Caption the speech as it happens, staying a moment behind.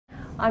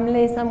I'm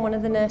Liz, I'm one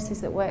of the nurses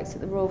that works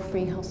at the Royal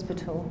Free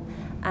Hospital,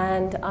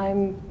 and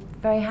I'm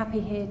very happy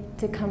here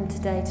to come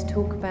today to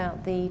talk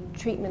about the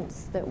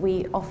treatments that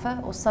we offer,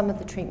 or some of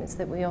the treatments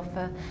that we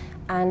offer,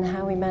 and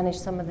how we manage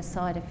some of the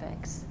side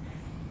effects.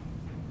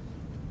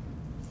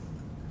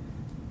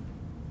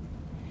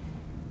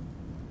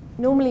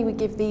 Normally we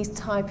give these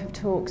type of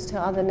talks to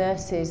other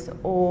nurses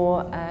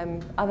or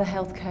other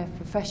healthcare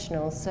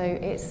professionals, so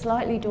it's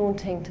slightly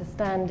daunting to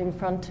stand in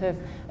front of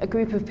a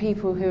group of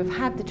people who have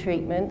had the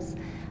treatments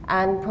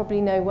and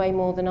probably know way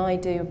more than I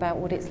do about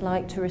what it's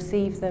like to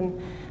receive them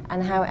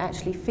and how it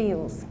actually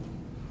feels.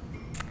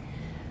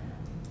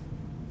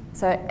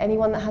 So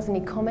anyone that has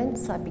any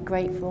comments, I'd be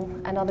grateful,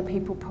 and other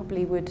people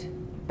probably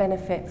would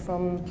benefit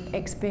from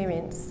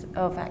experience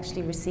of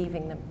actually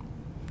receiving them.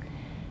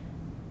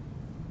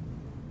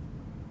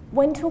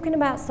 When talking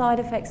about side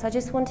effects, I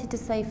just wanted to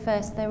say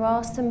first, there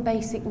are some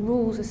basic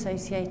rules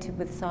associated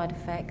with side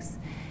effects.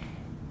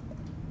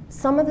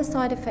 Some of the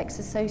side effects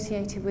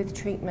associated with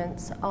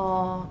treatments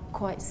are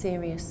quite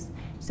serious.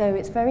 So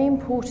it's very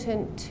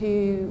important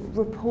to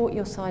report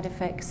your side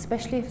effects,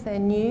 especially if they're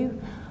new,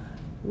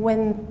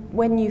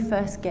 when you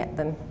first get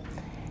them.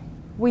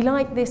 We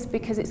like this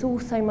because it's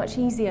also much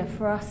easier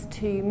for us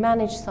to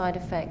manage side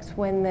effects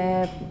when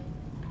they're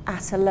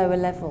at a lower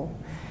level.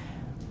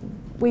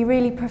 We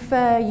really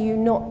prefer you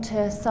not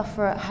to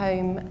suffer at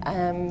home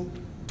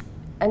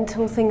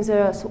until things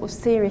are sort of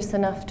serious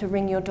enough to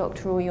ring your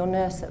doctor or your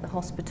nurse at the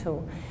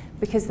hospital,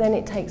 because then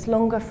it takes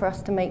longer for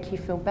us to make you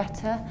feel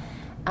better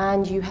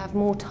and you have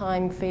more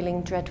time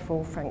feeling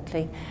dreadful,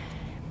 frankly.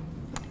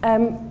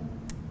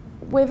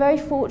 We're very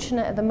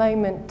fortunate at the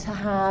moment to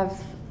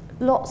have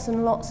lots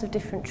and lots of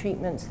different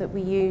treatments that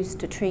we use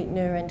to treat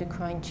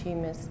neuroendocrine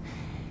tumours.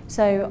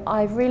 So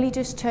I've really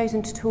just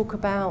chosen to talk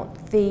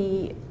about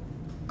the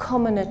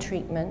commoner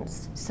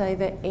treatments so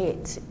that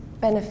it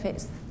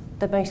benefits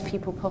the most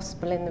people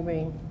possible in the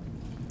room.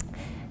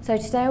 So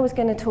today I was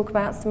going to talk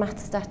about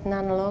somatostatin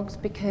analogues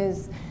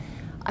because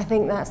I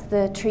think that's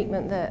the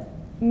treatment that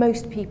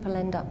most people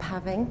end up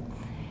having.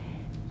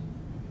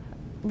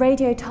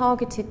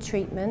 Radio-targeted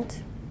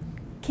treatment,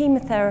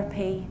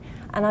 chemotherapy,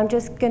 and I'm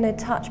just going to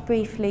touch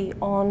briefly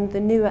on the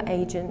newer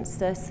agents,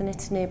 the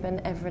sunitinib and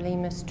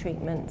everolimus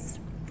treatments.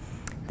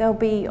 There'll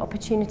be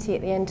opportunity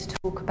at the end to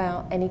talk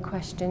about any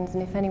questions,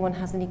 and if anyone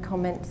has any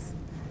comments,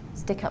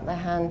 stick up their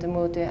hand and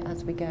we'll do it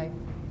as we go.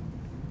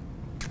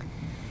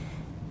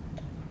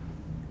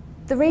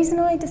 The reason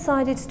I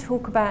decided to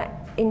talk about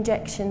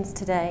injections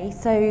today,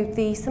 so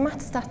the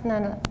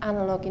somatostatin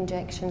analogue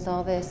injections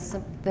are the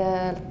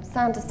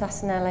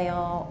sandostatin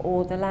LAR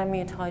or the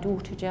lanreotide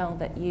autogel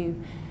that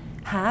you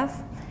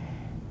have.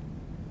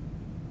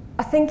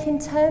 I think in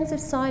terms of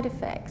side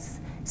effects,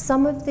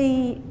 some of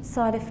the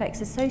side effects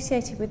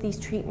associated with these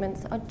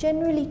treatments are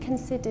generally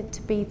considered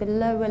to be the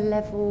lower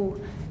level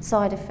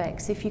side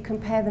effects if you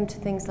compare them to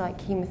things like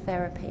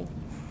chemotherapy.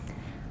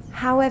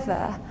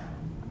 However,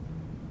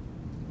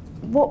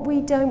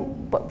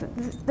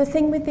 the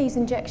thing with these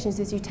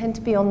injections is you tend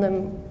to be on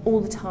them all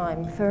the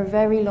time for a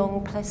very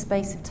long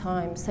space of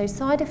time. So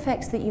side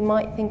effects that you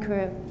might think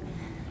are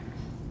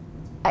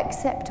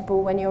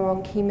acceptable when you're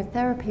on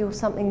chemotherapy or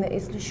something that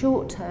is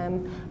short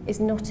term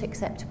is not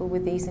acceptable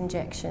with these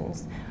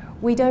injections.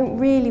 We don't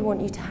really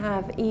want you to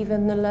have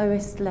even the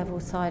lowest level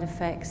side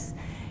effects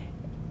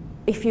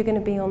if you're going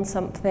to be on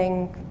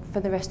something for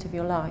the rest of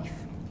your life.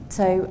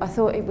 So I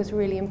thought it was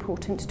really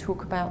important to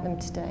talk about them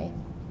today.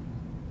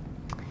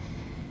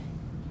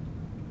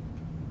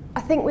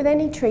 I think with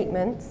any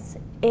treatments,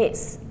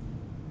 it's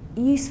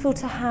useful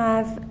to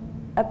have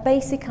a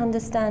basic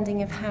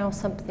understanding of how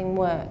something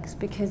works,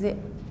 because it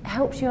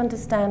helps you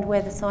understand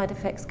where the side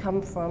effects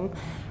come from,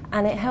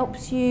 and it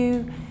helps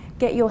you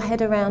get your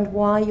head around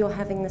why you're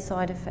having the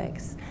side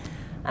effects.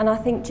 And I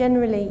think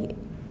generally,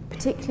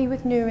 particularly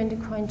with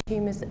neuroendocrine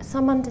tumours,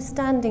 some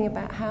understanding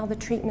about how the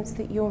treatments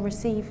that you're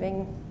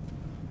receiving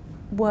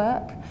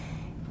work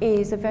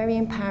is a very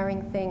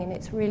empowering thing, and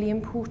it's really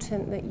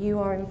important that you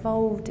are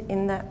involved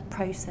in that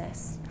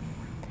process.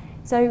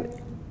 So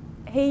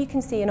here you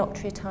can see an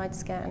octreotide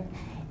scan.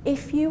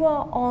 If you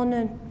are on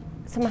a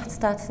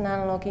somatostatin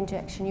analogue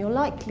injection, you're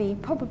likely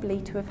probably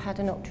to have had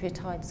an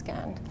octreotide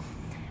scan.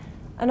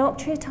 An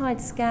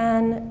octreotide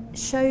scan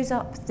shows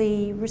up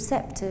the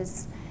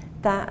receptors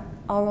that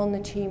are on the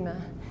tumour.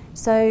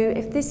 So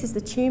if this is the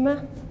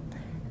tumour,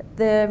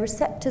 the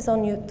receptors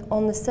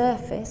on the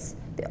surface,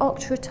 the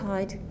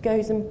octreotide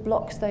goes and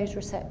blocks those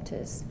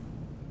receptors.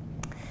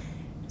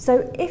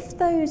 So if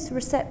those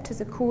receptors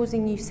are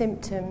causing you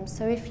symptoms,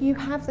 so if you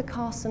have the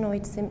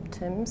carcinoid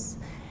symptoms,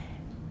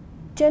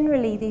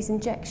 generally these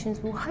injections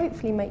will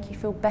hopefully make you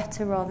feel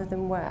better rather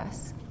than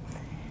worse.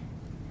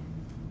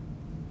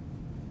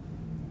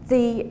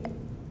 The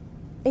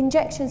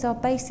injections are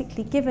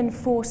basically given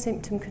for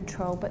symptom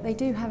control, but they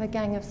do have a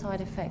gang of side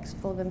effects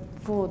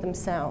for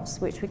themselves,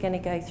 which we're going to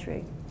go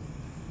through.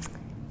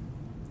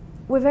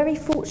 We're very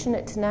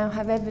fortunate to now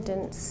have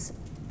evidence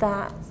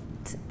that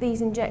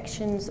these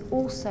injections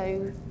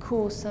also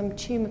cause some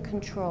tumour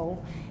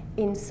control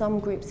in some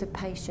groups of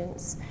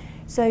patients.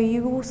 So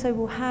you also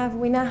will have,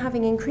 we're now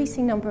having an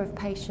increasing number of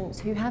patients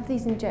who have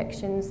these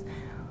injections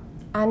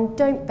and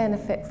don't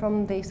benefit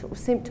from the sort of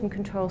symptom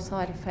control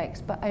side effects,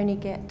 but only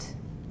get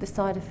the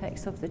side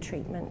effects of the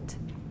treatment.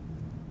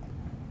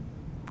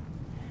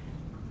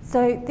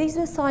 So these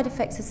are the side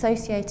effects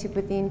associated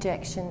with the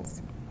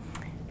injections.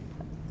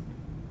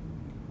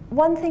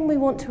 One thing we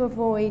want to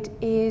avoid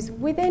is,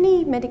 with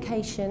any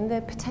medication,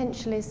 the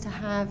potential is to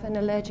have an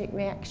allergic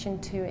reaction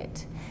to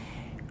it.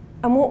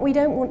 And what we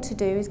don't want to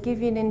do is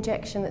give you an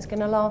injection that's going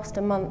to last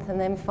a month and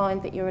then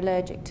find that you're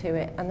allergic to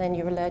it, and then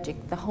you're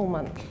allergic the whole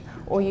month.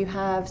 Or you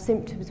have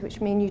symptoms which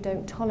mean you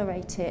don't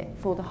tolerate it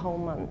for the whole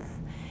month.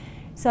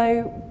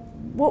 So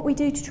what we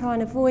do to try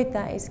and avoid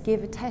that is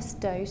give a test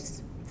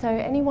dose. So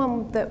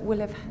anyone that will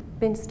have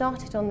been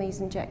started on these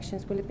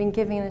injections will have been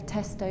given a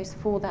test dose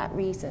for that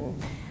reason.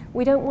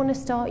 We don't want to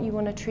start you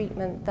on a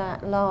treatment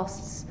that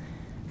lasts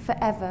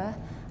forever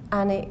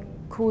and it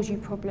cause you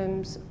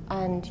problems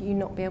and you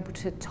not be able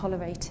to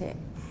tolerate it.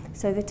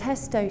 So the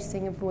test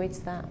dosing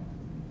avoids that.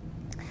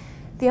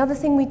 The other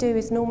thing we do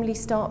is normally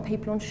start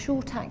people on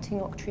short-acting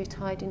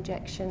octreotide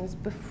injections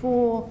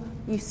before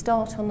you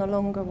start on the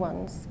longer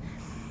ones.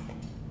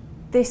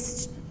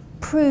 This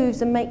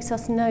proves and makes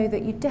us know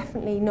that you're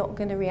definitely not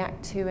going to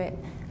react to it,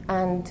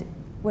 and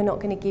we're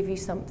not going to give you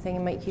something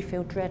and make you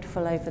feel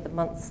dreadful over the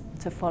months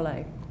to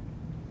follow.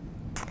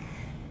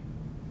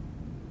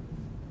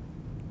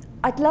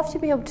 I'd love to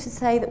be able to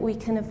say that we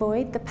can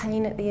avoid the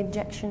pain at the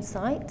injection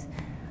site,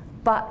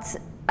 but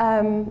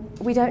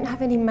we don't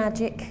have any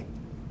magic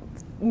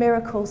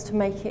miracles to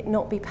make it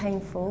not be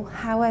painful.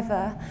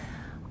 However,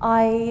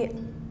 I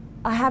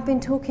have been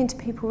talking to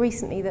people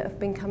recently that have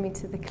been coming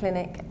to the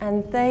clinic,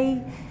 and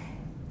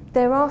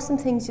there are some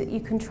things that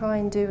you can try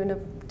and do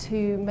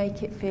to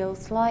make it feel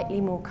slightly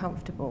more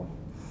comfortable.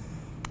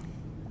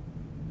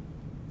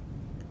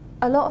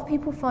 A lot of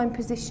people find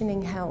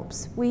positioning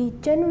helps. We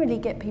generally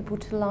get people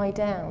to lie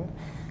down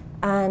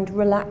and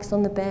relax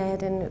on the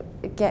bed and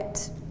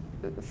get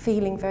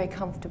feeling very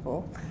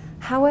comfortable.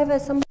 However,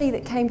 somebody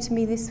that came to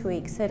me this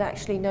week said,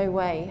 actually, no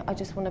way, I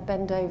just want to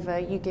bend over,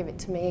 you give it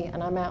to me,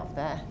 and I'm out of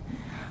there.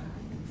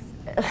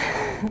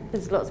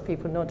 There's lots of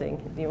people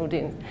nodding in the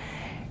audience.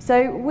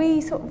 So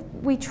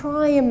we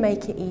try and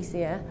make it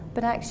easier,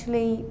 but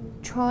actually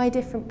try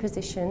different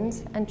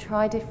positions and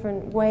try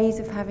different ways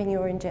of having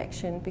your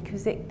injection,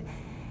 because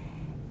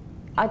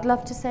I'd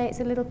love to say it's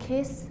a little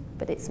kiss,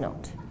 but it's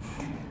not.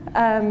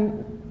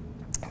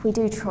 We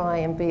do try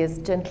and be as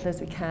gentle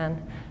as we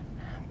can.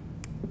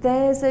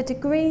 There's a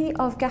degree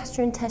of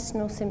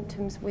gastrointestinal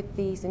symptoms with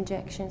these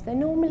injections. They're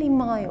normally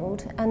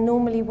mild and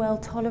normally well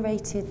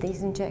tolerated,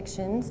 these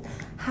injections.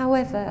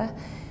 However,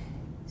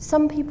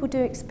 some people do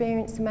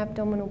experience some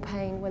abdominal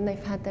pain when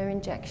they've had their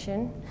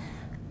injection.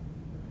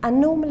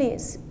 And normally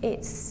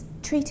it's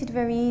treated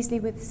very easily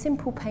with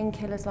simple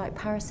painkillers like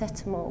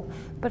paracetamol,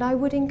 but I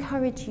would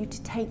encourage you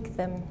to take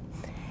them.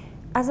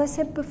 As I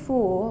said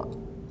before,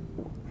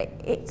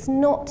 it's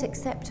not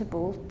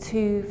acceptable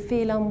to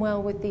feel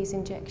unwell with these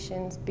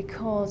injections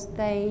because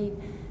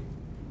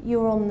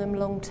you're on them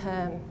long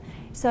term.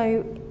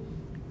 So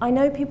I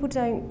know people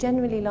don't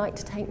generally like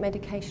to take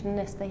medication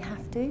unless they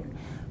have to,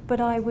 but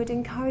I would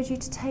encourage you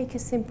to take a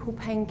simple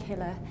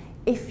painkiller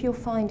if you're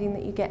finding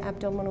that you get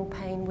abdominal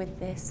pain with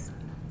this.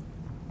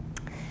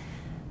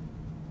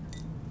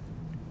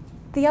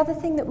 The other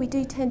thing that we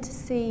do tend to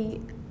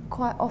see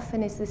quite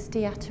often is the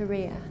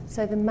steatorrhea,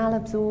 so the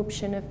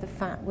malabsorption of the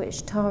fat,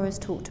 which Tara's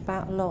talked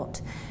about a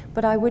lot.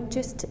 But I would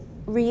just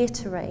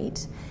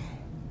reiterate,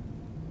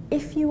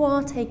 if you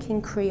are taking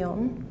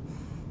Creon,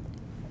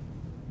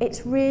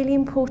 it's really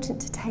important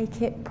to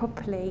take it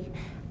properly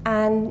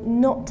and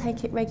not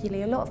take it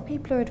regularly. A lot of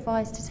people are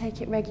advised to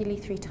take it regularly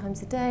 3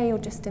 times a day, or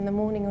just in the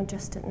morning or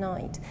just at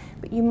night.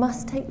 But you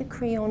must take the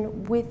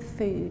Creon with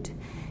food.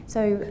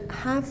 So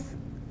have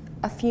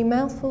a few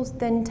mouthfuls,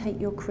 then take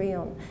your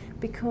Creon,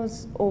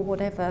 or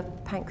whatever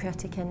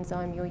pancreatic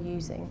enzyme you're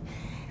using.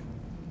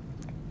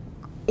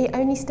 It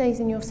only stays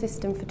in your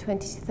system for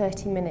 20 to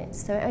 30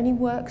 minutes, so it only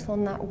works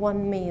on that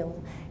one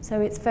meal. So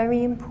it's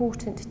very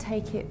important to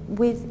take it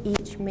with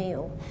each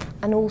meal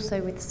and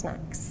also with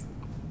snacks.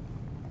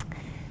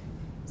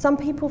 Some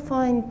people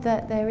find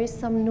that there is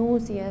some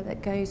nausea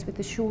that goes with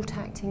the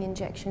short-acting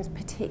injections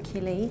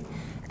particularly.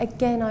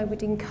 Again, I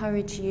would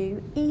encourage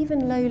you,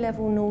 even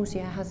low-level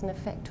nausea has an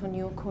effect on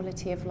your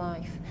quality of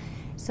life.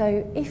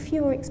 So if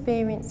you're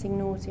experiencing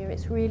nausea,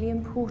 it's really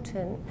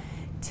important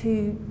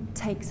to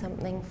take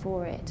something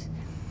for it.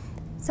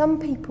 Some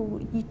people,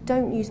 you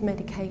don't use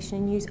medication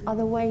and use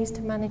other ways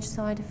to manage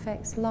side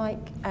effects,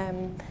 like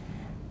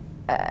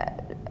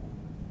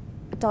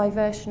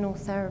diversional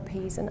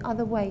therapies and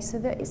other ways, so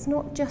that it's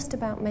not just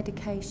about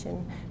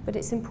medication, but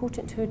it's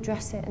important to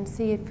address it and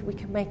see if we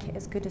can make it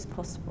as good as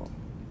possible.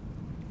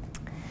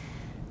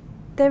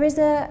 There is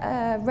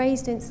a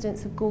raised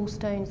incidence of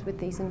gallstones with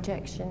these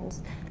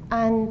injections,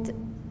 and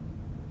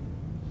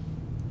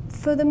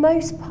for the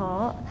most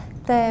part,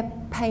 they're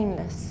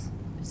painless.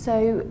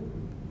 So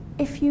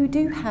if you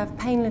do have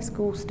painless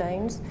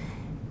gallstones,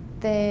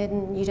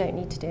 then you don't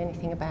need to do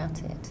anything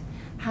about it.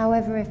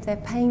 However, if they're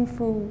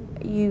painful,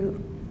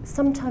 you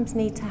sometimes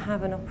need to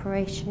have an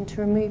operation to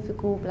remove the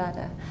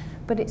gallbladder.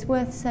 But it's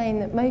worth saying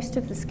that most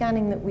of the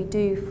scanning that we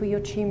do for your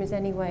tumours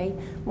anyway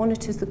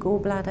monitors the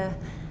gallbladder,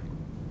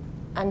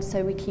 and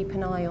so we keep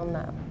an eye on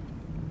that.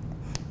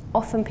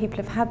 Often people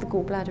have had the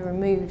gallbladder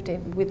removed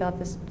with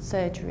other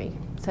surgery,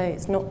 so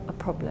it's not a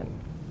problem.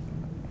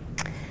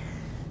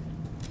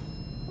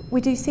 We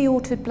do see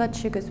altered blood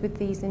sugars with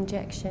these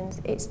injections.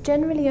 It's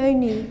generally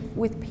only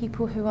with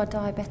people who are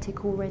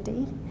diabetic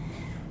already,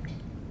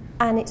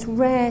 and it's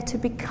rare to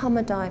become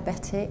a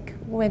diabetic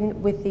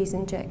with these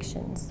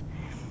injections.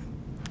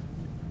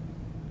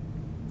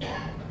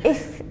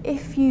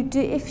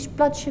 If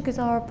blood sugars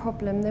are a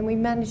problem, then we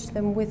manage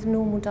them with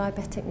normal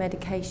diabetic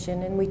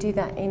medication, and we do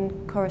that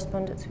in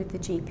correspondence with the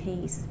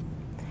GPs.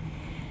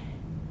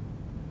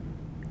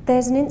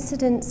 There's an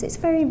incidence, it's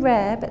very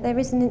rare, but there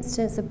is an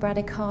incidence of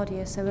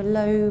bradycardia, so a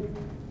low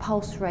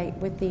pulse rate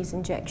with these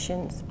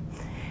injections.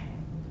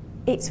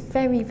 It's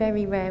very,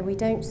 very rare. We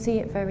don't see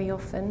it very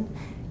often.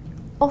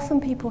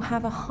 Often people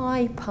have a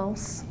high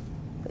pulse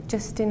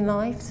just in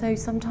life, so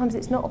sometimes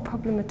it's not a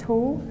problem at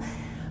all.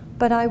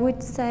 But I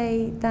would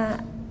say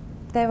that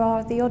there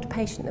are the odd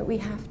patient that we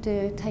have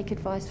to take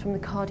advice from the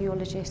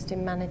cardiologist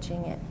in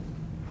managing it.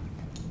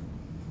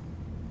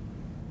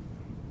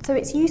 So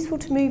it's useful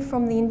to move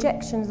from the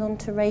injections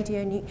onto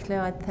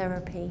radionuclide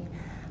therapy.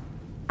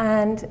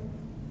 And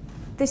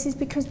this is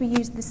because we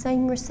use the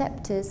same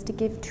receptors to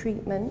give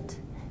treatment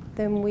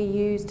than we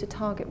use to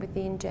target with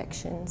the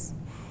injections.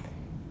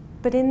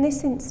 But in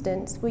this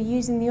instance, we're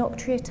using the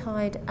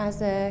octreotide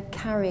as a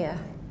carrier.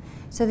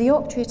 So the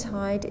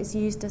octreotide is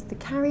used as the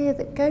carrier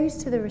that goes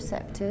to the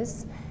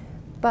receptors,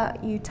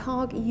 but you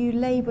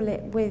label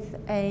it with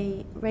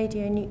a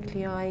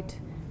radionuclide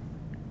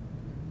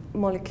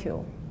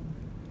molecule.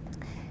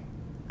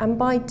 And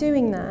by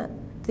doing that,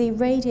 the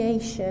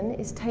radiation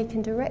is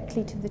taken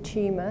directly to the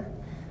tumour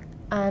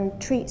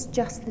and treats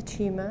just the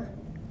tumour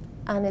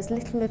and as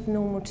little of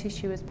normal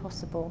tissue as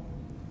possible.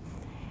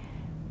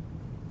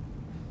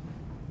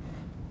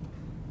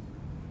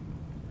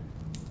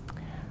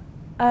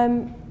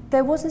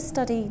 There was a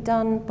study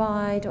done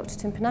by Dr.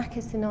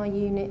 Timpanakis in our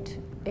unit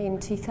in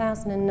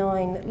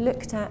 2009 that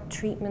looked at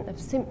treatment of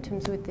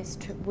symptoms with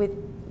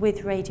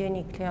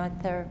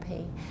radionuclide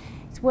therapy.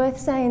 It's worth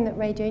saying that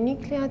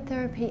radionuclide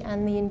therapy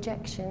and the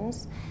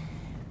injections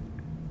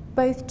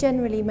both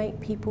generally make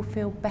people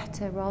feel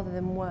better rather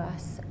than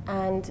worse.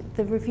 And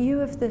the review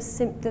of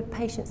the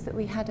patients that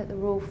we had at the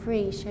Royal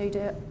Free showed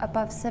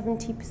above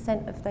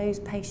 70% of those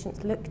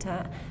patients looked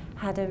at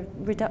had a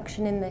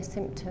reduction in their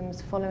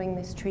symptoms following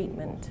this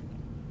treatment.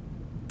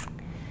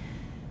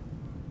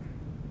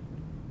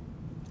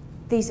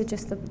 These are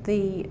just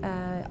the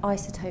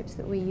isotopes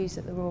that we use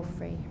at the Royal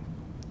Free.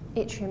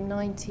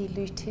 Yttrium-90,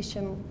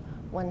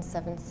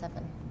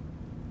 lutetium-177.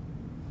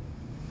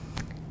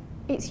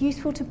 It's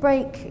useful to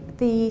break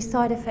the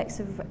side effects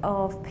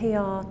of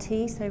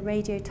PRT, so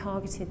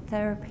radio-targeted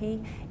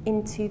therapy,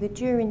 into the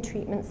during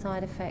treatment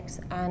side effects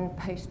and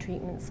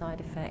post-treatment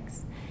side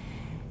effects.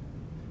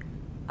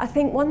 I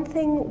think one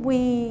thing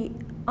we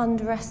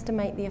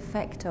underestimate the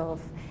effect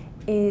of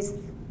is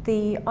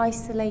the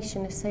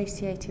isolation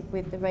associated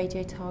with the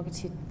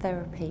radio-targeted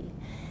therapy.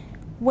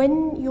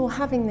 When you're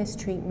having this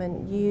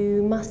treatment,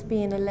 you must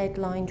be in a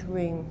lead-lined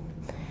room.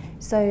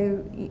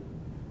 So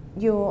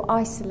you're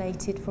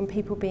isolated from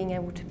people being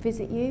able to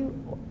visit you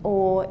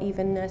or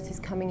even nurses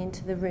coming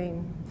into the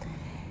room.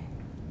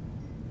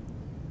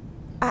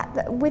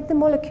 With the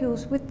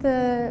molecules, with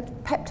the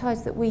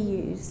peptides that we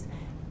use,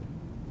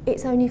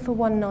 it's only for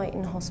one night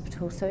in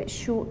hospital, so it's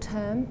short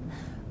term.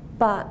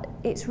 But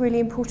it's really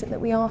important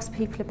that we ask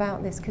people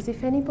about this, because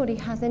if anybody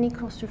has any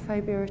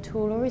claustrophobia at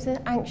all or is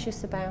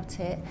anxious about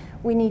it,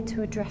 we need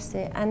to address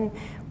it. And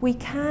we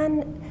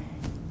can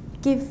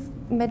give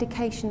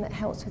medication that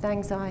helps with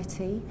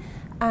anxiety,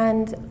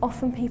 and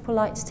often people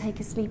like to take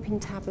a sleeping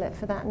tablet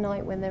for that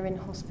night when they're in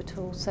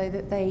hospital so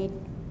that they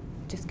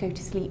just go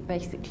to sleep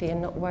basically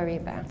and not worry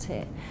about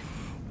it.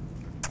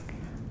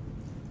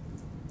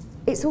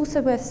 It's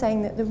also worth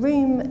saying that the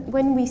room,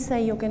 when we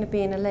say you're going to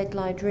be in a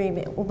lead-lined room,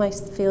 it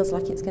almost feels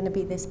like it's going to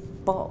be this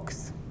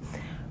box.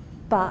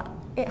 But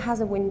it has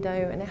a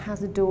window and it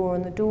has a door,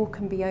 and the door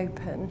can be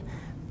open,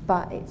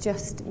 but it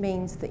just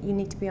means that you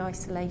need to be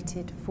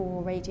isolated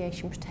for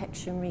radiation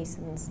protection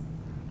reasons.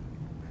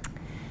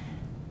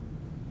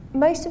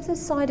 Most of the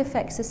side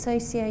effects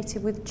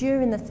associated with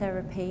during the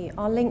therapy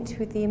are linked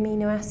with the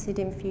amino acid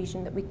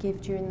infusion that we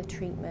give during the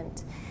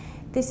treatment.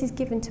 This is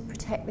given to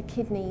protect the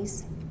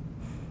kidneys.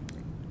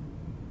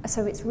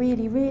 So it's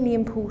really, really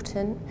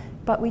important,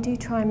 but we do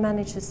try and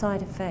manage the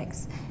side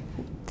effects.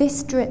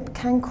 This drip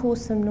can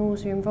cause some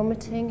nausea and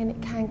vomiting, and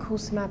it can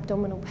cause some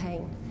abdominal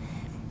pain.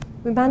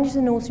 We manage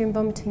the nausea and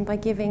vomiting by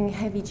giving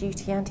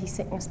heavy-duty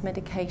anti-sickness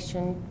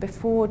medication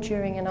before,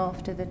 during, and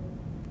after the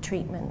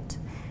treatment.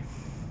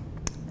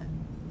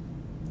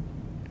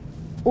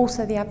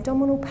 Also, the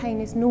abdominal pain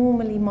is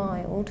normally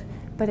mild,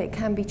 but it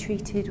can be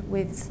treated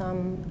with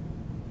some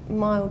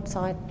mild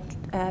side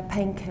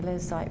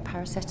painkillers like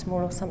paracetamol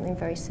or something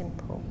very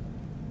simple.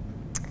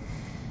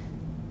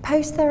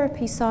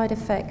 Post-therapy side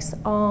effects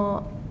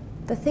are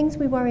the things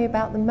we worry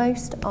about the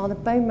most are the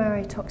bone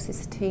marrow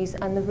toxicities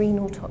and the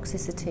renal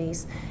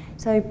toxicities.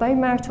 So bone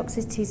marrow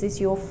toxicities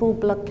is your full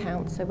blood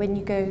count, so when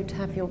you go to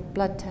have your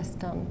blood test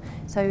done.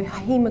 So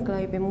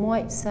hemoglobin,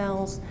 white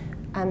cells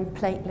and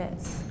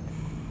platelets.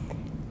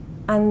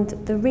 And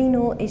the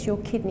renal is your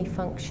kidney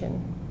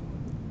function.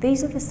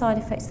 These are the side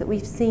effects that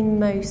we've seen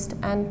most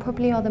and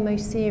probably are the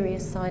most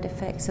serious side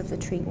effects of the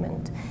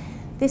treatment.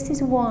 This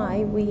is why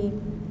we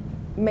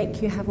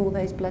make you have all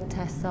those blood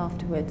tests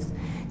afterwards.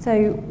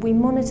 So we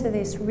monitor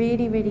this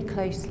really, really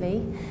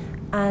closely,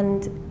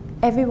 and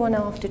everyone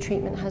after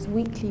treatment has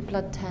weekly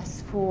blood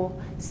tests for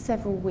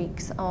several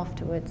weeks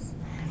afterwards.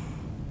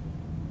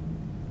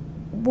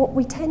 What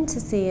we tend to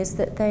see is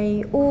that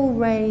they all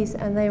raise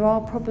and there are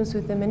problems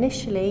with them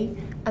initially,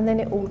 and then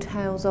it all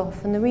tails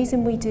off. And the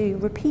reason we do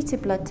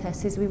repeated blood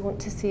tests is we want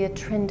to see a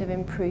trend of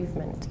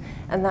improvement,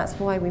 and that's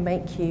why we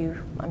make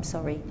you, I'm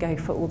sorry, go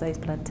for all those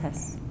blood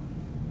tests.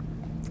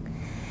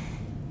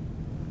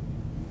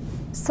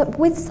 So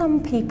with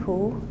some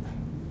people,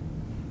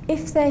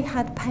 if they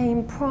had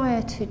pain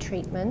prior to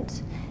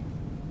treatment,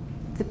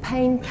 the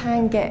pain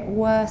can get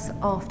worse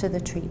after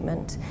the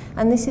treatment.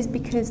 And this is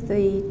because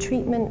the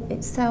treatment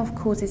itself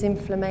causes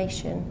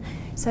inflammation.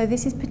 So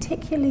this is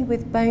particularly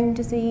with bone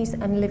disease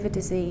and liver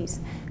disease.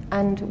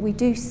 And we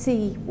do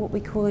see what we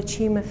call a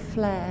tumour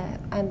flare,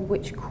 and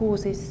which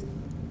causes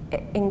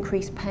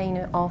increased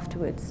pain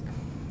afterwards.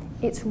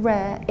 It's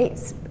rare,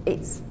 it's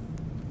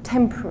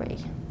temporary,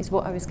 is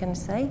what I was going to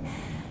say,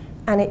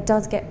 and it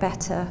does get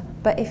better.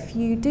 But if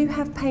you do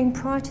have pain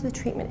prior to the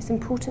treatment, it's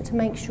important to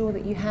make sure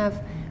that you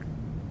have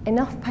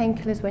enough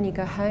painkillers when you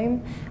go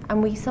home,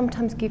 and we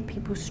sometimes give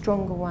people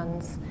stronger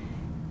ones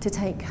to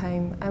take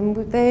home, and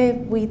there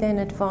we then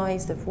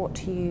advise of what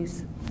to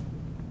use.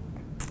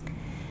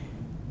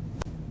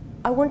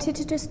 I wanted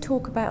to just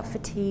talk about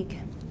fatigue.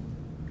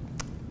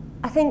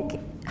 I think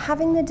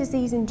having the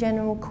disease in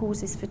general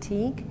causes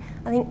fatigue.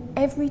 I think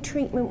every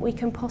treatment we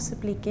can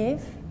possibly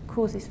give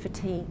causes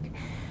fatigue.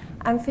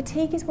 And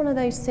fatigue is one of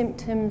those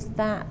symptoms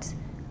that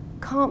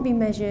can't be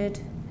measured,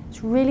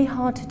 it's really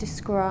hard to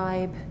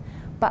describe,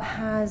 but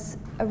has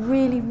a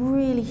really,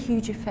 really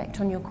huge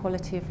effect on your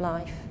quality of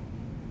life.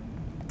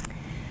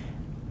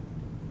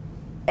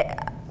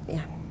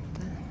 Yeah.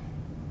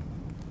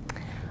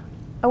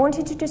 I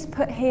wanted to just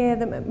put here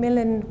the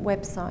Macmillan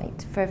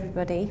website for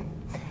everybody.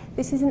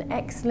 This is an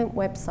excellent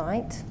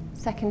website,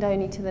 second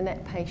only to the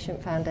Net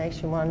Patient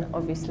Foundation one,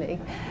 obviously.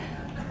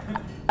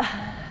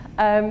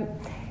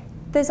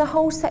 There's a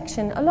whole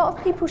section. A lot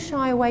of people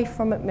shy away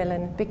from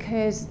Macmillan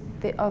because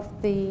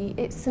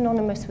it's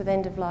synonymous with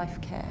end-of-life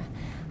care.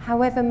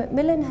 However,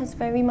 Macmillan has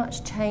very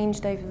much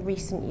changed over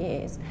recent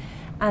years,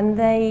 and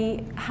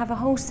they have a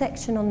whole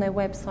section on their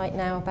website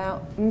now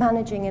about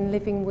managing and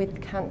living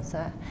with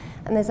cancer.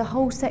 And there's a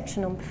whole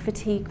section on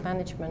fatigue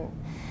management.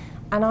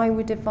 And I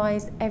would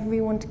advise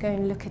everyone to go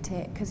and look at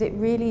it, because it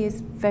really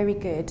is very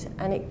good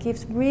and it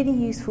gives really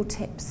useful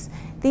tips.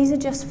 These are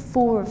just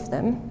 4 of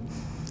them.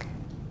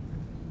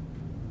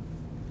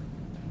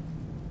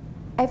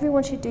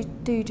 Everyone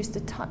should do just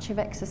a touch of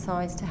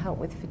exercise to help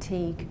with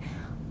fatigue.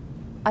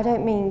 I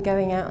don't mean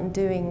going out and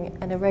doing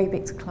an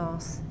aerobics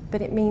class,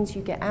 but it means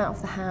you get out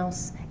of the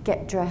house,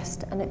 get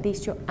dressed, and at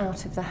least you're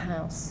out of the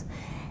house.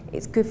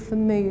 It's good for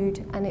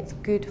mood, and it's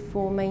good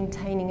for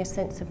maintaining a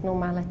sense of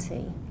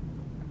normality.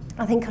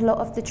 I think a lot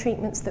of the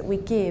treatments that we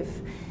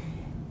give,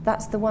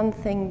 that's the one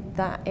thing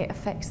that it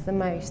affects the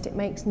most. It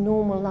makes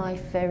normal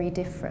life very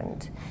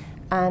different.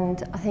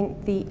 And I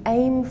think the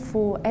aim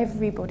for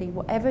everybody,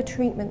 whatever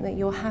treatment that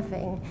you're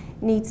having,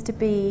 needs to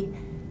be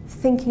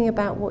thinking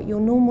about what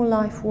your normal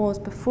life was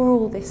before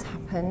all this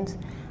happened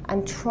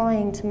and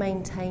trying to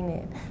maintain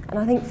it. And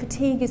I think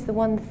fatigue is the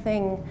one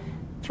thing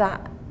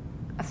that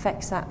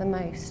affects that the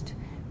most,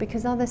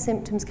 because other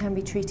symptoms can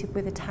be treated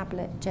with a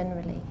tablet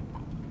generally.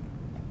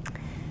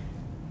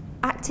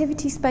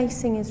 Activity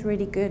spacing is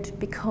really good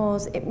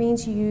because it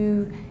means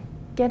you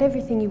get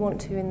everything you want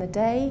to in the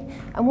day,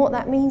 and what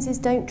that means is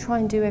don't try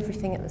and do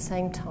everything at the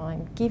same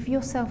time. Give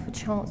yourself a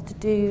chance to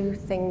do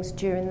things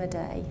during the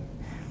day.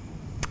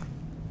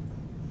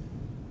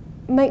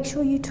 Make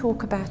sure you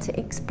talk about it,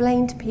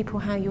 explain to people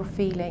how you're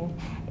feeling.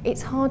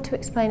 It's hard to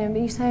explain, and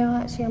you say, oh,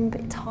 actually I'm a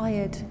bit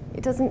tired.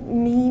 It doesn't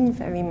mean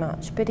very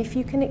much, but if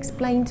you can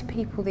explain to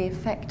people the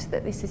effect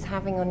that this is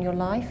having on your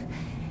life,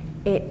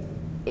 it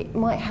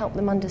might help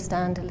them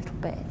understand a little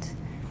bit.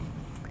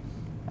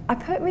 I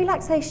put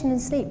relaxation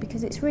and sleep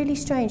because it's really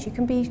strange. You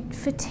can be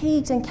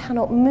fatigued and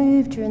cannot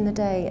move during the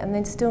day and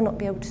then still not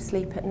be able to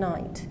sleep at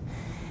night.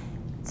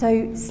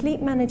 So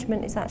sleep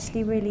management is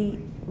actually really,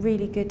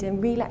 really good,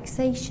 and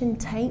relaxation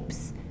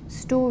tapes,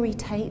 story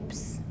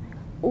tapes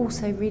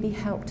also really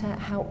help to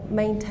help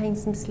maintain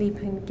some sleep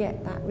and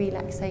get that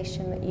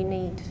relaxation that you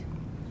need.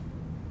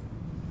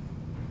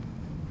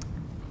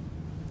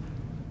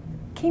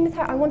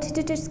 Chemotherapy, I wanted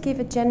to just give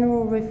a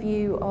general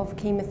review of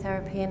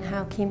chemotherapy and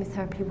how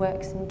chemotherapy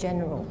works in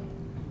general.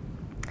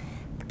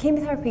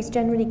 Chemotherapy is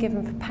generally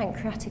given for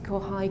pancreatic or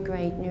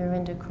high-grade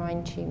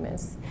neuroendocrine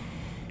tumours.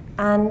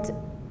 And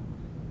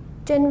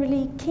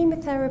generally,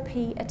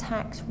 chemotherapy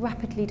attacks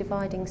rapidly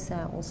dividing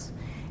cells.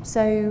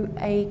 So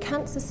a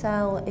cancer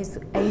cell is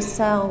a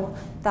cell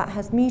that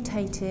has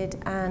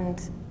mutated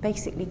and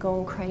basically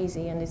gone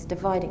crazy and is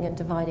dividing and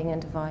dividing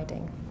and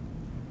dividing.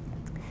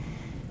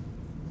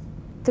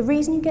 The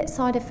reason you get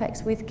side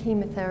effects with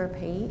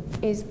chemotherapy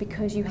is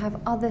because you have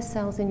other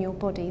cells in your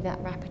body that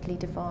rapidly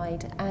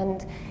divide,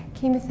 and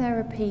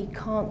chemotherapy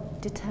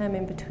can't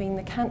determine between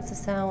the cancer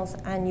cells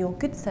and your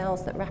good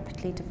cells that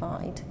rapidly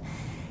divide.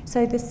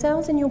 So the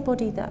cells in your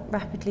body that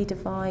rapidly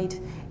divide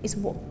is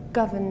what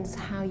governs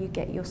how you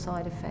get your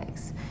side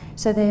effects.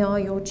 So they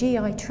are your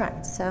GI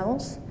tract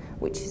cells,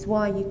 which is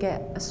why you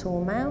get a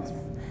sore mouth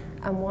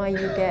and why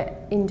you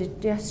get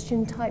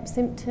indigestion type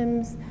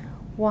symptoms,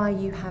 why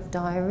you have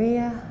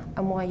diarrhea,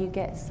 and why you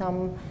get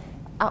some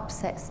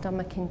upset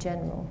stomach in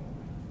general.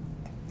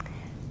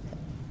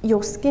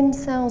 Your skin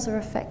cells are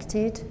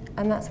affected,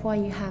 and that's why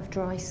you have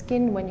dry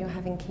skin when you're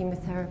having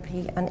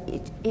chemotherapy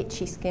and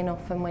itchy skin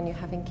often when you're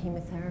having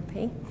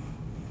chemotherapy.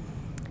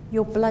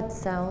 Your blood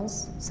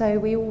cells, so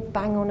we all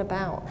bang on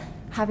about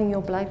having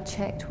your blood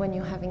checked when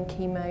you're having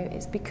chemo.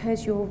 It's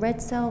because your red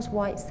cells,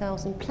 white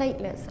cells and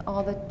platelets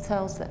are the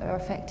cells that are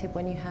affected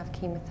when you have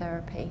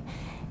chemotherapy.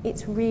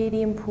 It's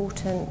really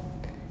important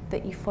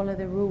that you follow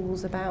the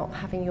rules about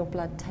having your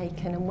blood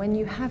taken, and when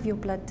you have your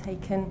blood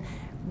taken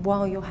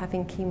while you're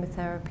having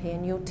chemotherapy,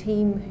 and your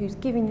team who's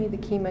giving you the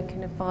chemo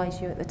can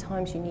advise you at the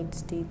times you need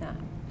to do that.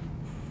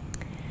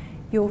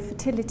 Your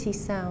fertility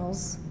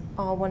cells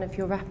are one of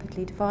your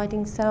rapidly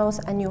dividing cells,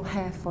 and your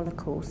hair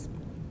follicles.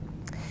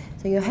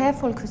 So your hair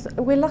follicles,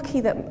 we're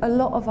lucky that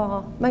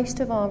most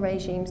of our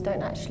regimes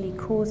don't actually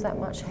cause that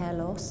much hair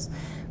loss,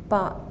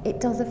 but it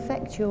does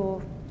affect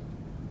your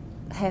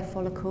hair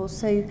follicles.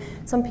 So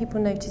some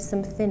people notice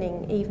some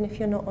thinning, even if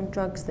you're not on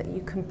drugs, that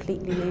you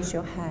completely lose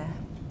your hair.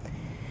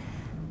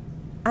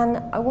 And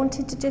I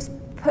wanted to just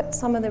put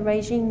some of the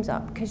regimes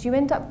up, because you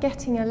end up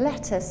getting a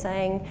letter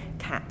saying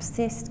cap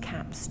cyst,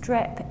 cap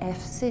strep,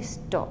 F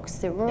cyst, doc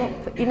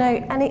syrup, you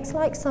know, and it's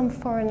like some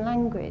foreign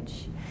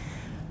language.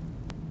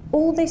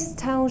 All this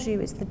tells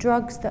you is the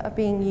drugs that are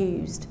being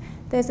used.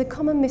 There's a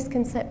common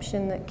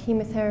misconception that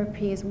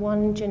chemotherapy is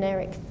one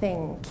generic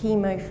thing,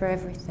 chemo for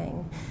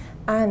everything,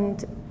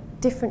 and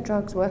different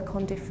drugs work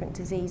on different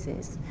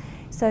diseases.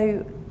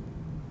 So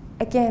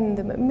again,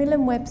 the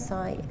Macmillan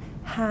website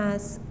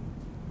has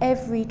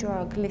every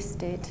drug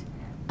listed,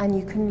 and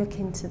you can look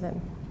into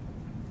them.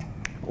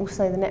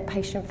 Also, the Net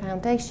Patient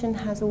Foundation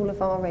has all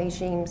of our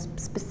regimes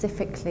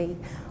specifically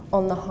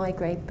on the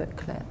high-grade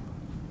booklet.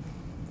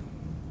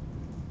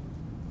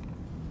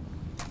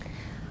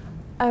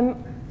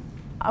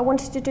 I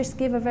wanted to just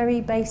give a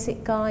very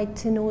basic guide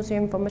to nausea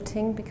and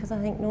vomiting, because I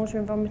think nausea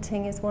and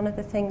vomiting is one of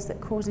the things that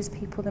causes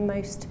people the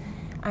most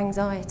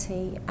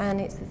anxiety, and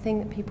it's the thing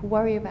that people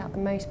worry about the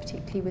most,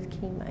 particularly with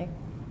chemo.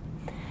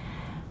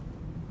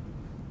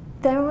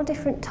 There are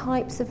different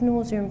types of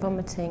nausea and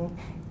vomiting.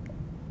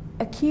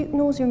 Acute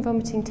nausea and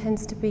vomiting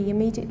tends to be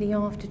immediately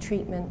after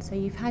treatment, so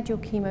you've had your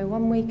chemo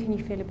 1 week and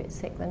you feel a bit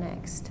sick the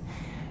next.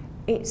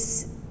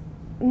 It's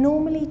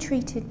normally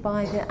treated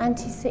by the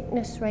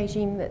anti-sickness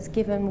regime that's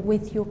given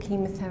with your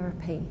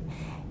chemotherapy.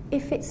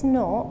 If it's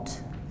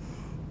not,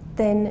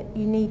 then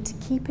you need to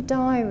keep a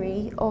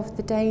diary of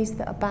the days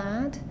that are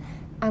bad,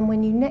 and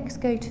when you next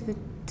go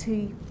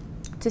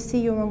to see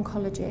your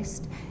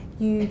oncologist,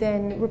 you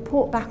then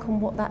report back on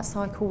what that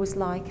cycle was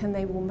like, and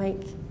they will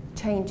make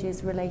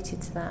changes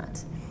related to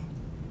that.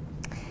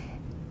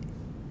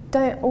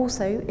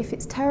 Also, if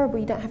it's terrible,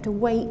 you don't have to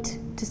wait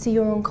to see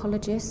your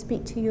oncologist.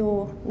 Speak to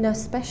your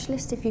nurse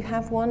specialist if you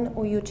have one,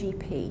 or your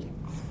GP.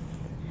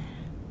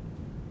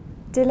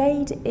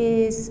 Delayed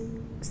is,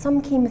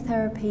 some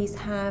chemotherapies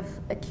have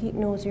acute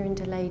nausea and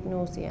delayed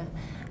nausea.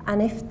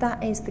 And if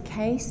that is the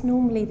case,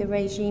 normally the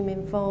regime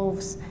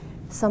involves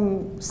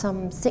some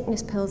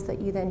sickness pills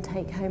that you then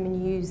take home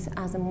and use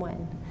as and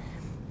when.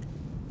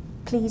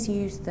 Please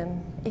use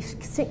them.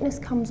 If sickness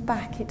comes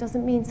back, it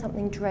doesn't mean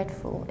something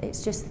dreadful.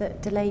 It's just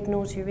that delayed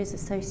nausea is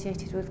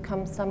associated with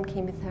some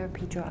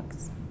chemotherapy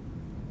drugs.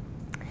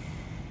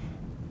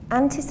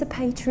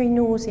 Anticipatory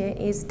nausea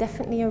is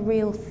definitely a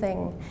real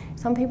thing.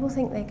 Some people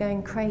think they're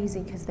going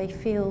crazy because they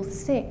feel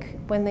sick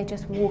when they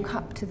just walk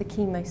up to the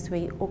chemo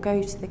suite or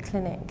go to the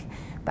clinic.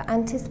 But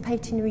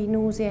anticipatory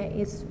nausea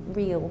is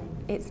real.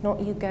 It's not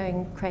you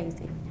going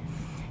crazy.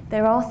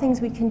 There are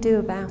things we can do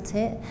about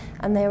it,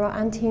 and there are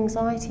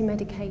anti-anxiety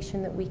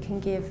medication that we can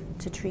give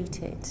to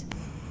treat it.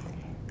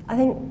 I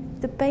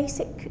think the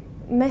basic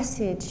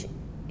message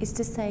is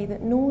to say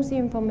that nausea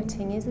and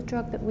vomiting is a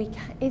drug that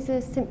is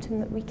a symptom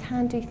that we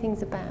can do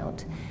things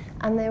about,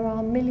 and there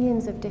are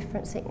millions of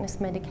different sickness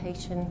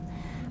medication,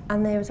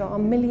 and there are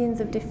millions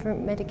of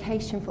different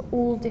medication for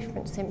all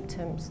different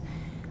symptoms.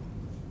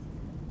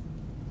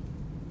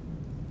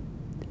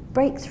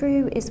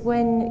 Breakthrough is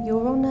when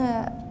you're on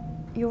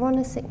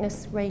a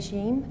sickness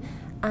regime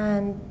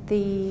and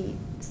the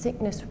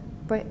sickness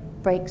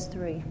breaks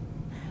through,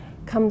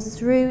 comes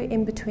through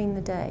in between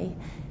the day.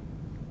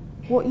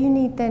 What you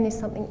need then is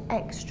something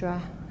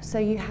extra. So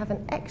you have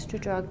an extra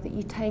drug that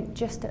you take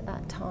just at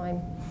that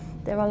time.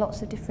 There are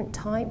lots of different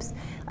types.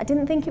 I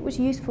didn't think it was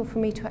useful for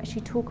me to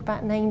actually talk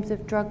about names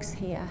of drugs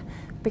here,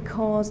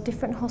 because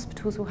different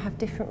hospitals will have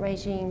different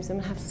regimes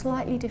and have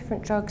slightly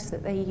different drugs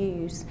that they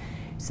use.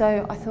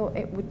 So I thought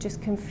it would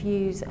just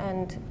confuse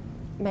and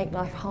make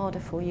life harder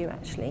for you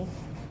actually.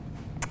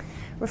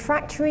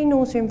 Refractory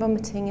nausea and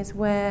vomiting is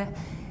where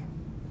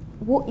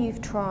what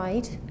you've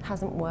tried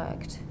hasn't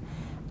worked.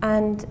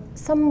 And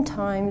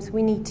sometimes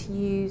we need to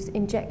use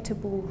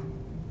injectable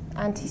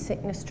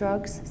anti-sickness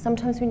drugs.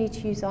 Sometimes we need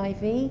to use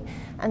IV,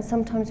 and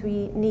sometimes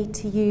we need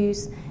to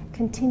use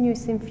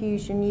continuous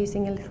infusion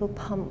using a little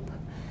pump.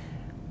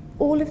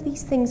 All of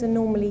these things are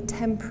normally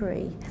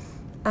temporary,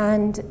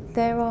 and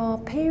there are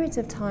periods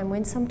of time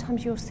when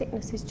sometimes your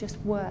sickness is just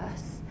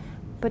worse,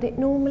 but it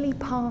normally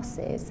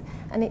passes,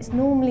 and it's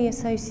normally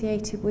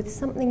associated with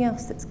something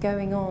else that's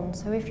going on.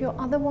 So if you're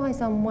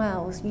otherwise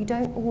unwell, you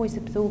don't always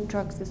absorb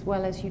drugs as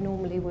well as you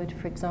normally would,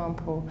 for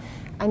example,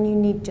 and you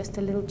need just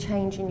a little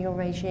change in your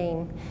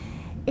regime.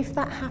 If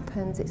that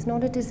happens, it's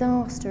not a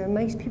disaster, and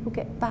most people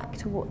get back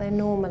to what their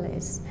normal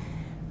is.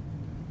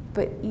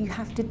 But you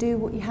have to do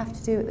what you have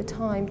to do at the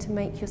time to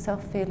make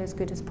yourself feel as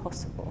good as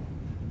possible.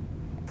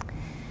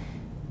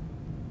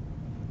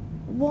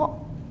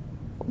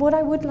 What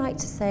I would like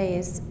to say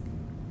is,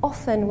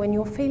 often when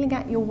you're feeling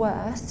at your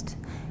worst,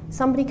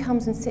 somebody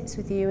comes and sits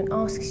with you and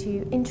asks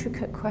you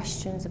intricate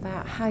questions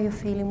about how you're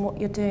feeling, what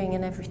you're doing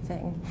and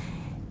everything.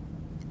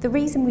 The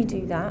reason we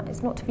do that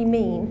is not to be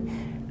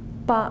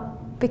mean,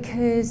 but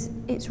because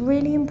it's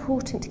really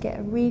important to get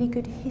a really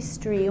good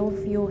history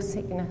of your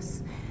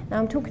sickness. Now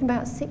I'm talking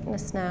about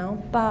sickness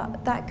now,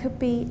 but that could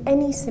be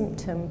any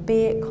symptom,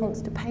 be it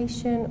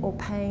constipation or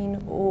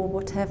pain or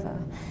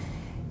whatever.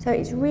 So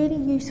it's really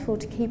useful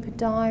to keep a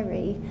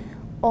diary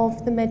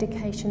of the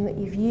medication that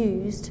you've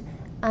used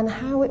and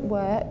how it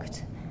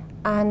worked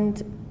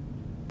and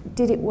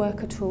did it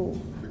work at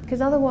all. Because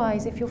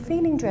otherwise, if you're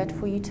feeling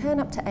dreadful, you turn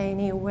up to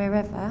A&E or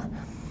wherever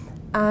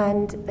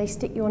and they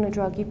stick you on a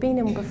drug you've been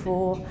on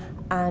before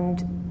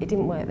and it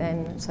didn't work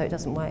then, so it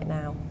doesn't work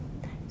now.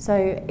 So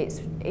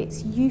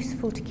it's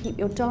useful to keep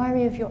your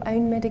diary of your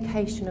own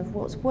medication, of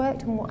what's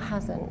worked and what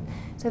hasn't,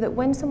 so that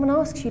when someone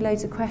asks you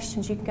loads of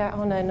questions, you can go,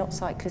 oh no, not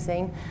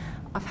cyclizine,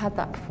 I've had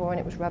that before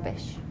and it was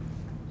rubbish.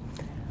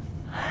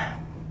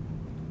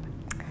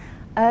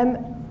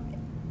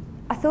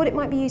 I thought it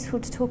might be useful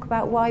to talk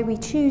about why we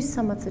choose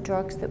some of the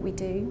drugs that we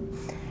do,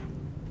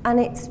 and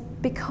it's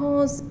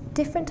because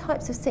different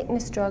types of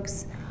sickness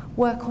drugs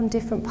work on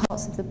different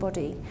parts of the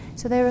body.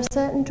 So there are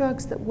certain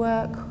drugs that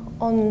work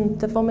on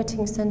the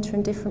vomiting centre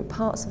in different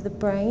parts of the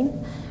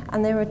brain,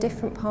 and there are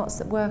different parts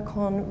that work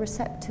on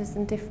receptors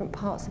in different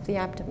parts of the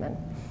abdomen.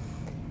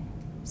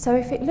 So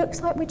if it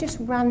looks like we're just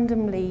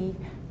randomly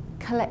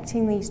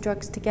collecting these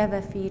drugs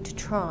together for you to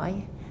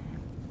try,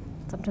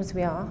 sometimes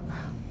we are,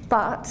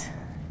 but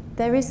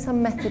there is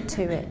some method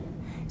to it.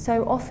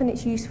 So often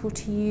it's useful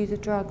to use a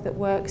drug that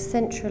works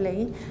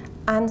centrally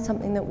and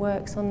something that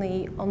works on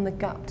the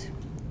gut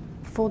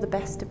for the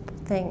best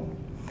thing.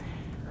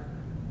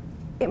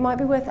 It might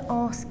be worth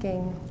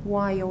asking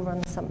why you're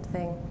on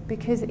something,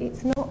 because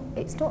it's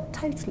not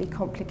totally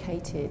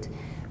complicated,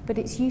 but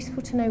it's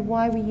useful to know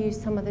why we use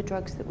some of the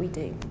drugs that we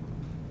do.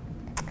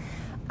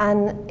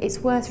 And it's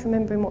worth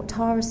remembering what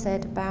Tara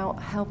said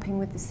about helping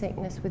with the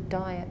sickness with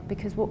diet,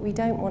 because what we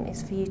don't want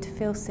is for you to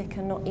feel sick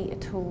and not eat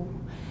at all.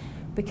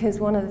 Because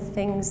one of the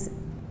things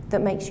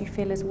that makes you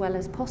feel as well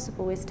as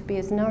possible is to be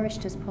as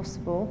nourished as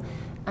possible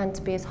and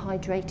to be as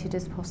hydrated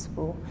as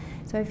possible.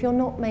 So if you're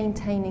not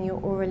maintaining your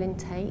oral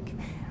intake,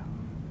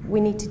 we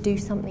need to do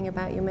something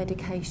about your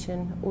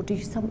medication or do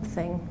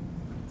something.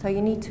 So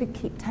you need to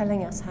keep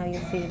telling us how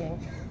you're feeling.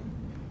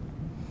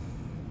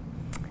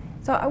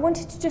 So I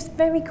wanted to just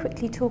very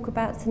quickly talk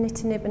about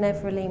sunitinib and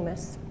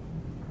everolimus.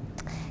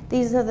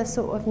 These are the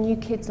sort of new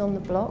kids on the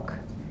block,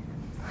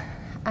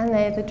 and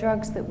they're the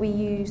drugs that we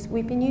use.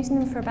 We've been using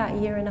them for about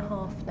 1.5 years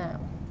now.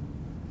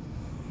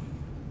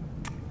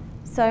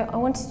 So I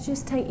wanted to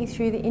just take you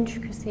through the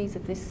intricacies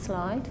of this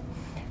slide.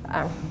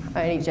 I'm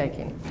only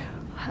joking.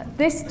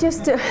 This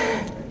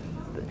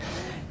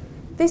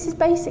is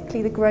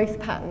basically the growth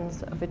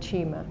patterns of a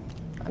tumour.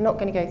 I'm not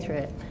going to go through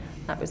it.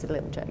 That was a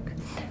little joke.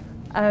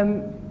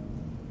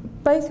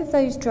 Both of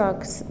those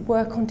drugs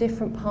work on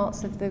different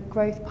parts of the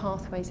growth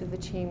pathways of the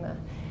tumour.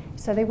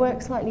 So they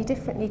work slightly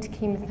differently to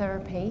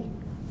chemotherapy,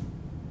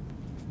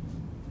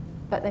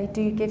 but they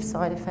do give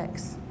side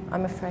effects,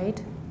 I'm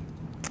afraid.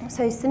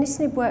 So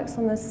sunitinib works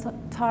on the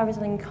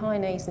tyrosine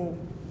kinase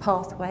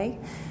pathway,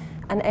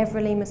 and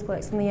everolimus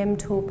works on the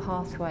mTOR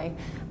pathway,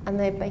 and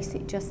they're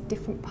basically just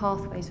different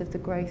pathways of the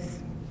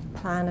growth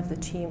plan of the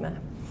tumour.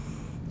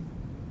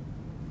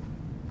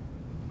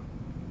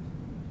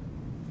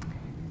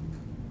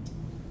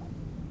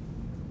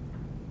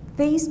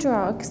 These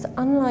drugs,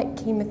 unlike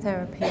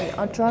chemotherapy,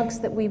 are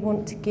drugs that we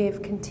want to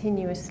give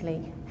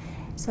continuously.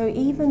 So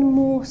even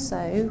more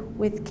so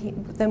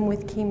than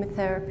with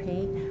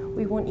chemotherapy,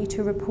 we want you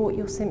to report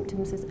your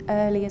symptoms as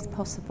early as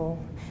possible,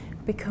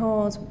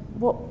 because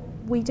what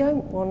we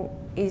don't want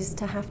is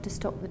to have to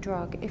stop the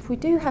drug. If we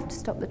do have to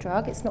stop the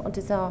drug, it's not a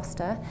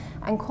disaster,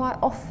 and quite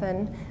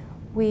often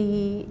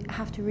we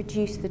have to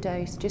reduce the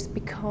dose just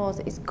because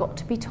it's got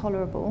to be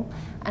tolerable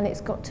and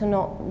it's got to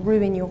not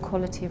ruin your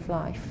quality of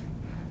life.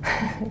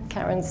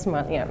 Karen's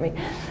smiling at me.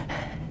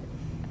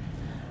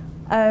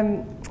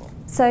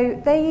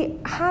 So they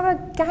have a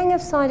gang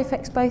of side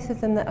effects, both of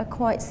them, that are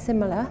quite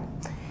similar.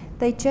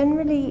 They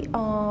generally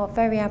are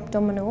very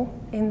abdominal,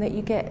 in that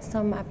you get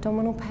some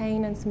abdominal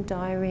pain and some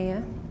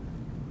diarrhea.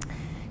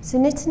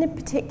 Sunitinib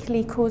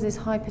particularly causes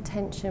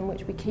hypertension,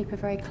 which we keep a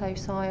very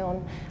close eye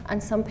on,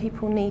 and some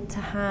people need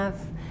to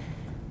have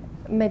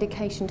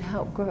medication to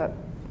help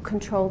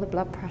control the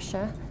blood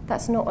pressure.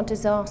 That's not a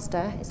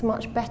disaster. It's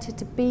much better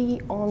to be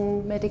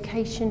on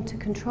medication to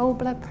control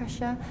blood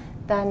pressure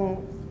than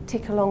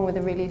tick along with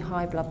a really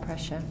high blood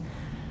pressure.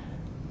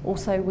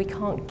 Also, we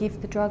can't give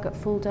the drug at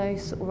full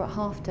dose or at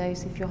half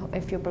dose if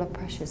your blood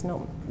pressure is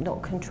not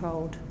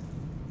controlled.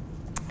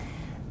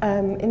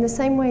 In the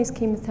same way as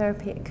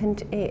chemotherapy,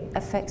 it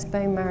affects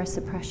bone marrow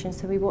suppression,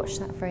 so we watch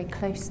that very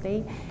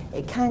closely.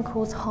 It can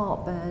cause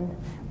heartburn,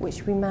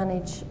 which we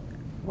manage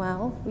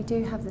well. We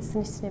do have the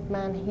sunitinib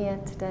man here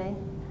today,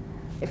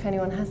 if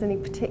anyone has any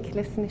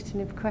particular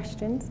sunitinib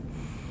questions.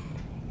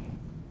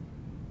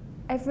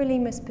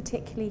 Everolimus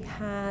particularly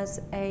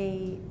has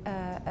a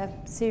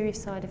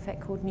serious side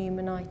effect called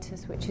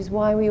pneumonitis, which is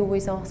why we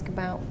always ask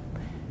about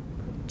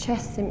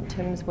chest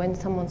symptoms when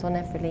someone's on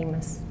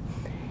everolimus.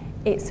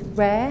 It's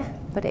rare,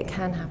 but it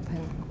can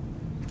happen.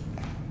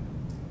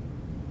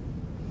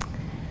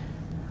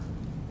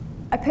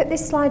 I put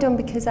this slide on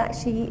because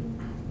actually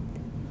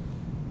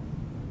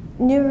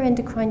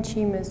neuroendocrine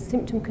tumours,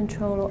 symptom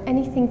control, or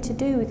anything to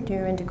do with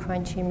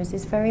neuroendocrine tumours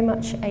is very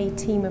much a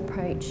team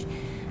approach.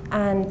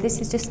 And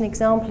this is just an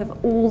example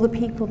of all the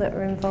people that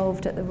are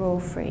involved at the Royal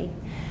Free.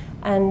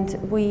 And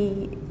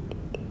we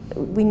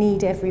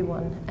need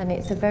everyone, and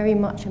it's a very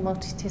much a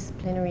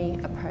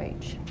multidisciplinary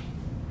approach.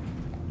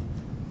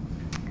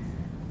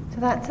 So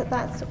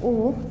that's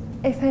all.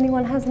 If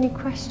anyone has any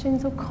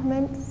questions or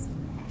comments.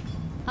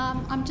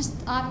 I'm on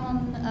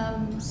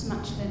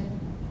Somatostatin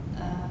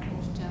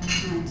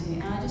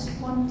and I just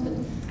wondered,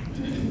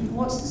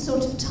 what's the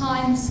sort of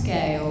time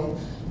scale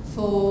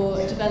for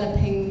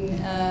developing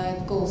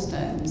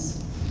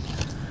gallstones?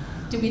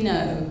 Do we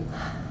know?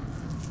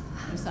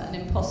 Or is that an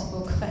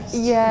impossible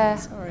question? Yeah,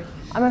 sorry.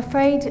 I'm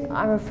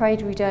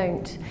afraid we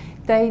don't.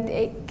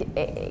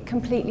 It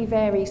completely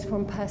varies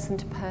from person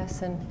to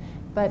person,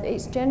 but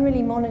it's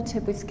generally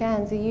monitored with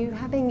scans. Are you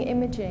having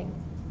imaging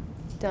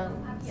done?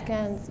 Yes.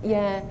 Scans,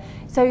 yeah.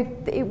 So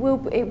it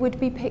would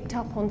be picked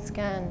up on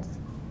scans.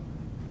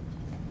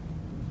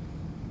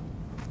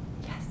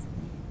 Yes.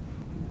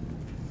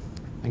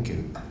 Thank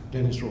you.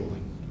 Dennis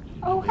Rawling.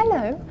 Oh,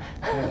 hello.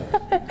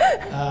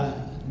 Yeah. A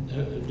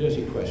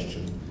dirty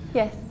question.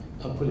 Yes.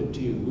 I'll put it to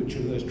you. Which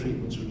of those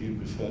treatments would you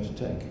prefer to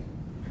take?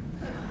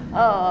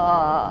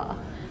 Ah.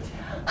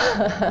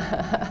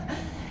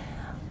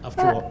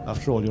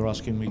 After all, you're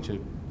asking me to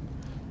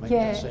make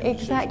that same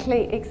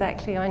decision.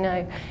 Exactly. I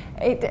know.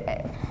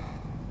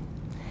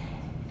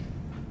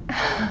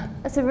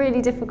 That's a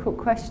really difficult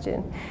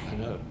question. I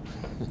know.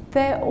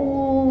 They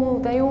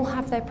all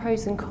have their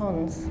pros and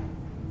cons.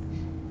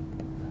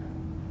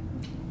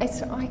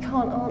 I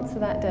can't answer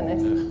that,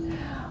 Dennis.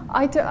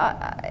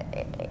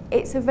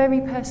 It's a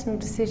very personal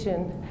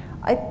decision.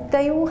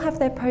 They all have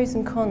their pros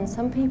and cons.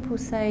 Some people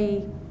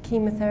say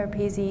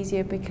chemotherapy is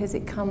easier because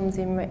it comes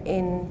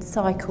in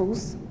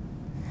cycles,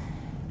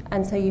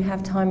 and so you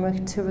have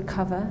time to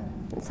recover.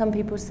 And some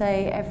people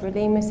say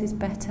everolimus is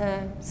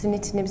better,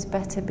 sunitinib is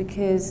better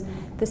because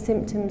the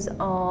symptoms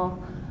are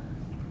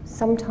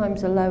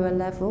sometimes a lower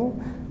level,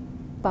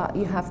 but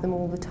you have them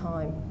all the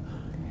time.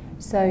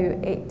 So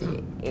it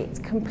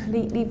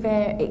completely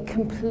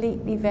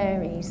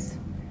varies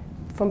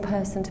from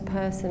person to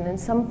person, and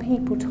some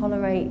people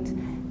tolerate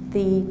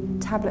the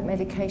tablet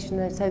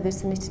medication, so the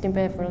sunitinib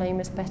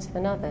everolimus better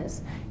than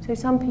others. So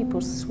some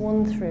people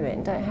swan through it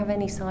and don't have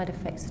any side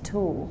effects at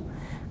all,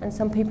 and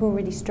some people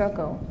really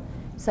struggle.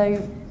 So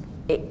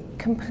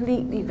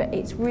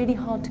it's really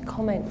hard to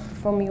comment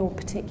from your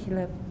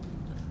particular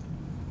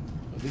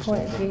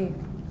point of view.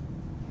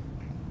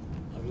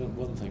 I've learned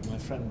one thing. My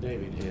friend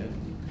David here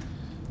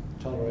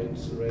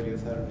tolerates the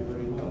radiotherapy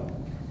very well.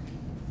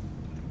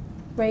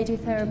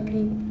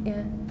 Radiotherapy,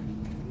 yeah.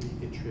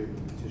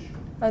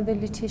 Oh, the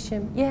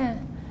lutetium, yeah.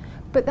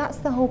 But that's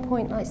the whole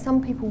point. Like some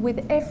people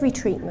with every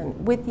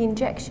treatment, with the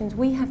injections,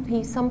 we have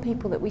some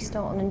people that we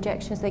start on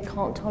injections, they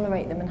can't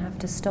tolerate them and have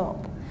to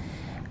stop.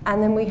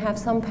 And then we have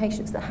some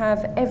patients that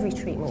have every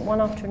treatment, one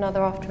after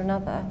another,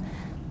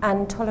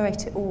 and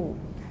tolerate it all.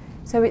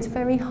 So it's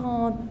very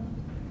hard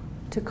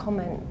to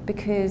comment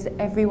because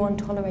everyone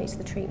tolerates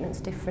the treatments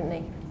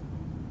differently.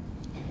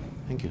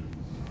 Thank you.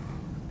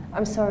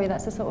 I'm sorry,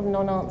 that's a sort of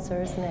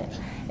non-answer, isn't it?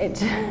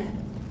 Can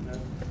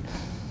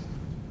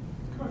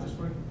I just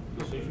wait?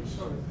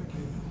 Sorry,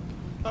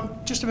 thank you.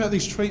 Just about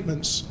these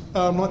treatments,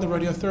 like the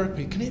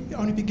radiotherapy, can it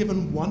only be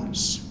given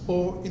once,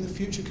 or in the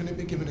future can it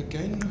be given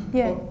again?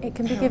 Yeah, or it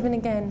can be given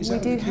again. Is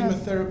that the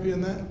chemotherapy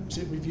and that? Is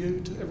it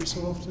reviewed every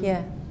so often?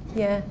 Yeah,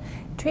 yeah.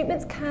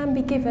 Treatments can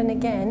be given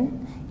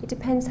again. It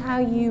depends how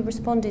you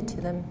responded to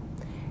them.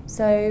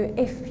 So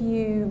if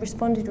you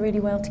responded really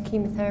well to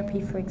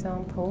chemotherapy, for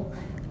example,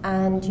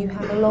 and you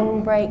have a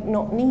long break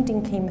not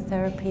needing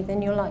chemotherapy,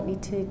 then you're likely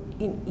to,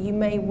 you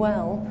may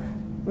well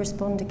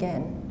respond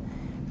again.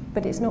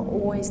 But it's not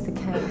always the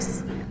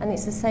case. And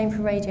it's the same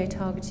for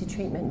radio-targeted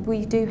treatment.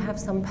 We do have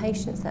some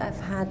patients that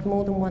have had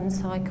more than one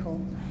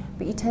cycle,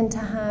 but you tend to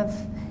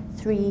have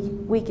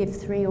we give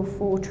 3 or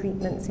 4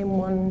 treatments in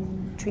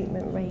one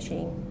treatment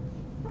regime.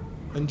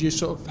 And do you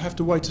sort of have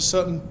to wait a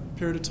certain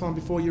period of time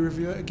before you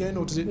review it again,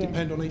 or does it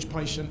depend on each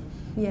patient?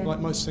 Yeah. Like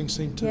most things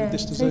seem to with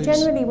this disease. So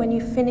generally when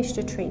you've finished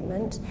a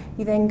treatment,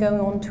 you then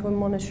go on to a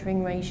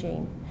monitoring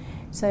regime.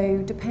 So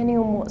depending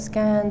on what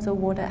scans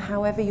or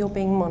however you're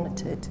being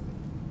monitored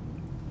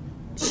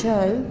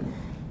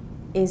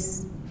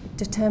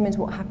determines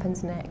what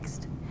happens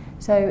next.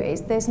 So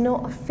there's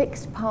not a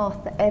fixed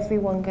path that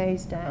everyone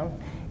goes down.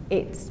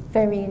 It's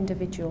very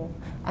individual,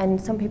 and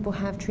some people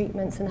have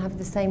treatments and have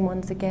the same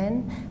ones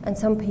again, and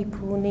some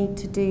people need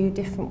to do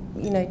different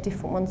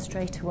ones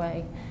straight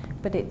away.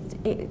 But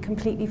it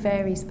completely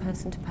varies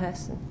person to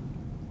person.